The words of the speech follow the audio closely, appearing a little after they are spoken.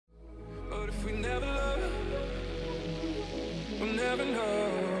never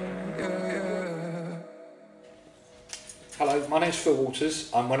know. Yeah. Hello, my name's Phil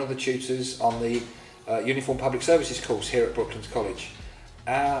Waters. I'm one of the tutors on the Uniform Public Services course here at Brooklands College.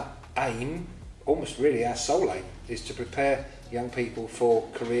 Our aim, almost really our sole aim, is to prepare young people for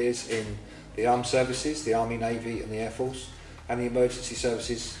careers in the armed services, the Army, Navy and the Air Force, and the emergency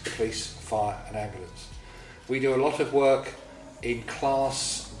services, the police, fire and ambulance. We do a lot of work in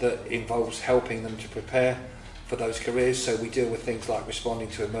class that involves helping them to prepare for those careers, so we deal with things like responding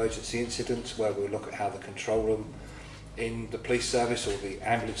to emergency incidents, where we look at how the control room in the police service or the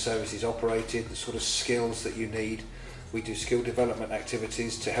ambulance service is operated, the sort of skills that you need. We do skill development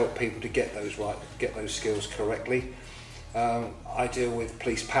activities to help people to get those skills correctly. I deal with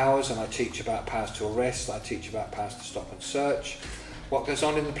police powers, and I teach about powers to arrest, I teach about powers to stop and search. What goes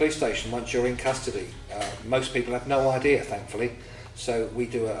on in the police station once you're in custody? Most people have no idea, thankfully, so we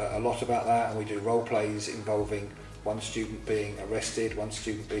do a lot about that, and we do role plays involving one student being arrested, one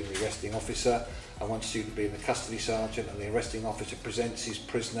student being the arresting officer, and one student being the custody sergeant, and the arresting officer presents his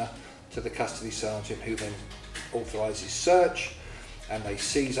prisoner to the custody sergeant, who then authorises search, and they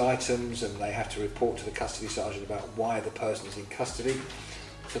seize items, and they have to report to the custody sergeant about why the person is in custody.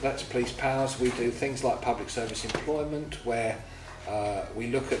 So that's police powers. We do things like public service employment, where we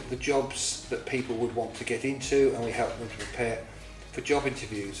look at the jobs that people would want to get into, and we help them to prepare for job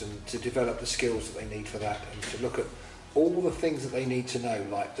interviews and to develop the skills that they need for that, and to look at all the things that they need to know,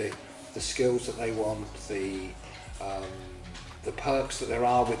 like the skills that they want, the perks that there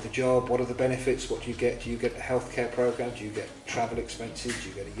are with the job, what are the benefits, what do you get? Do you get a healthcare program? Do you get travel expenses? Do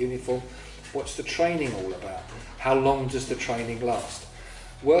you get a uniform? What's the training all about? How long does the training last?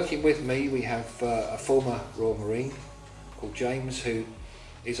 Working with me, we have a former Royal Marine called James, who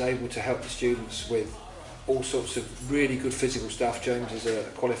is able to help the students with all sorts of really good physical stuff. James is a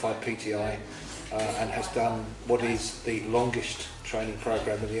qualified PTI and has done what is the longest training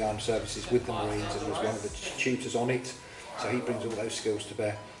program in the armed services with the Marines, and was one of the tutors on it, so he brings all those skills to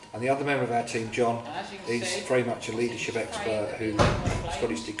bear. And the other member of our team, John, is very much a leadership expert who has got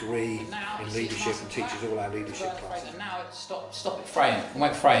his degree in leadership and teaches all our leadership classes. Now stop it fraying. I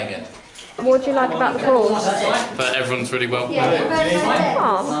won't fray again. What do you like about the course? But everyone's really welcome.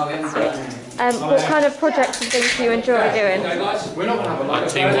 What kind of projects and things do you enjoy doing? Like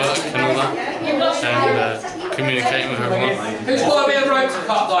teamwork and all that, and communicating with everyone. Who's got a bit of rope to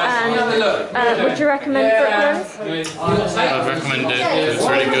cut, guys? And would you recommend Brooklands? I'd recommend it because it's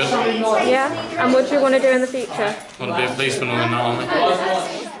really good. Yeah? And what do you want to do in the future? I want to be a policeman or in the army.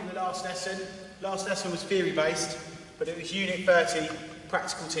 The last lesson was theory based, but it was Unit 30,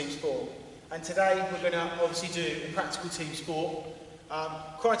 practical team sport. And today we're going to obviously do a practical team sport.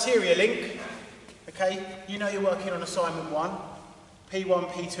 Criteria link, okay, you know you're working on assignment 1, P1,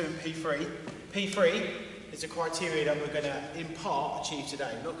 P2 and P3. P3 is the criteria that we're going to in part achieve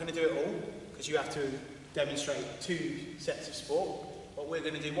today. We're not going to do it all, because you have to demonstrate 2 sets of sport, but we're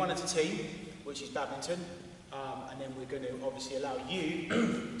going to do one at a team, which is badminton, and then we're going to obviously allow you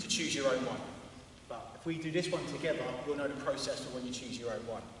to choose your own one. But if we do this one together, you'll know the process for when you choose your own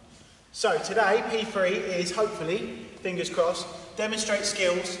one. So today, P3 is hopefully, fingers crossed, demonstrate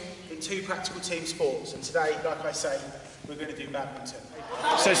skills in 2 practical team sports. And today, like I say, we're going to do badminton.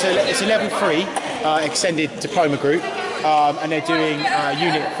 So it's a level 3 extended diploma group, and they're doing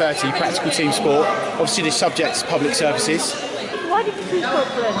Unit 30 practical team sport. Obviously the subject's public services. Why did you choose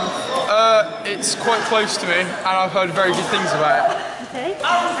Brooklands? It's quite close to me, and I've heard very good things about it. Okay.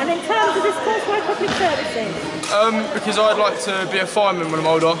 And in terms of this course, why public services? Because I'd like to be a fireman when I'm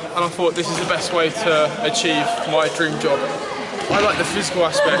older, and I thought this is the best way to achieve my dream job. I like the physical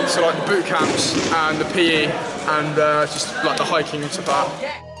aspects, so like the boot camps and the PE, and just like the hiking and stuff like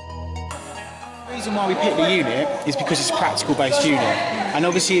that. The reason why we picked the unit is because it's a practical based unit, and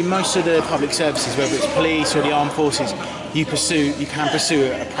obviously in most of the public services, whether it's police or the armed forces, you can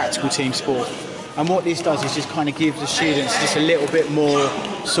pursue a practical team sport. And what this does is just kind of give the students just a little bit more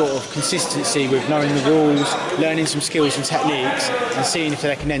sort of consistency with knowing the rules, learning some skills and techniques, and seeing if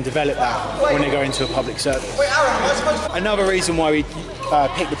they can then develop that when they go into a public service. Another reason why we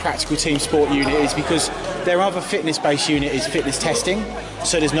picked the practical team sport unit is because their other fitness-based unit is fitness testing,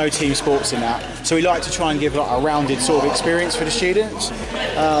 so there's no team sports in that. So we like to try and give like a rounded sort of experience for the students.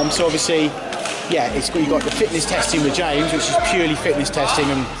 So obviously, yeah, you've got the fitness testing with James, which is purely fitness testing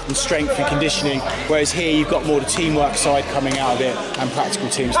and strength and conditioning, whereas here you've got more the teamwork side coming out of it and practical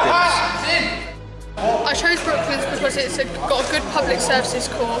team sports. I chose Brooklands because it's got a good public services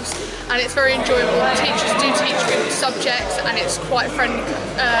course and it's very enjoyable. Teachers do teach good subjects and it's quite a friendly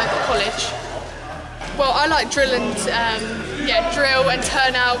college. Well, I like drill and drill and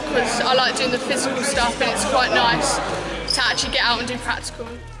turnout because I like doing the physical stuff and it's quite nice. to actually get out and do practical.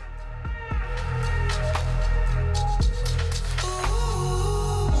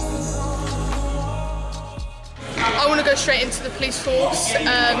 I want to go straight into the police force.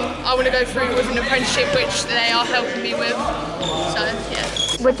 I want to go through with an apprenticeship, which they are helping me with. So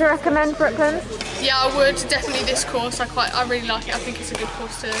yeah. Would you recommend Brooklands? Yeah, I would definitely this course. I really like it. I think it's a good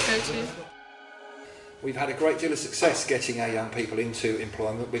course to go to. We've had a great deal of success getting our young people into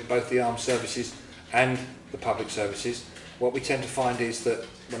employment with both the armed services and the public services. What we tend to find is that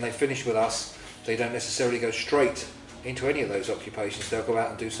when they finish with us, they don't necessarily go straight into any of those occupations. They'll go out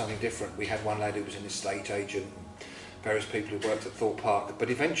and do something different. We had one lad who was an estate agent, various people who worked at Thorpe Park, but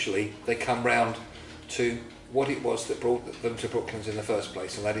eventually they come round to what it was that brought them to Brooklands in the first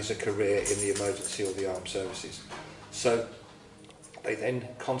place, and that is a career in the emergency or the armed services. So they then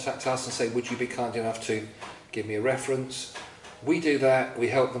contact us and say, would you be kind enough to give me a reference? We do that. We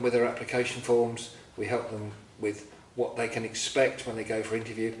help them with their application forms. We help them with what they can expect when they go for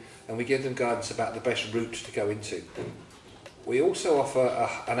interview, and we give them guidance about the best route to go into. We also offer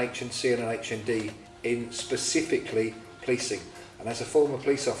an HNC and an HND in specifically policing, and as a former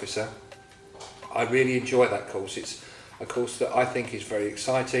police officer, I really enjoy that course. It's a course that I think is very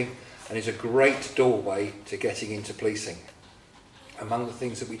exciting and is a great doorway to getting into policing. Among the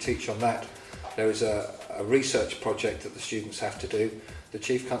things that we teach on that, there is a research project that the students have to do. The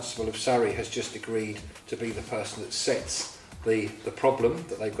Chief Constable of Surrey has just agreed to be the person that sets the problem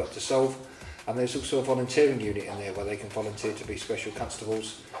that they've got to solve, and there's also a volunteering unit in there where they can volunteer to be special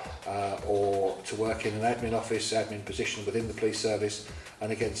constables or to work in an admin office, admin position within the police service,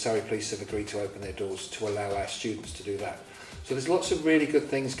 and again Surrey Police have agreed to open their doors to allow our students to do that. So there's lots of really good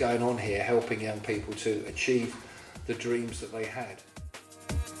things going on here helping young people to achieve the dreams that they had.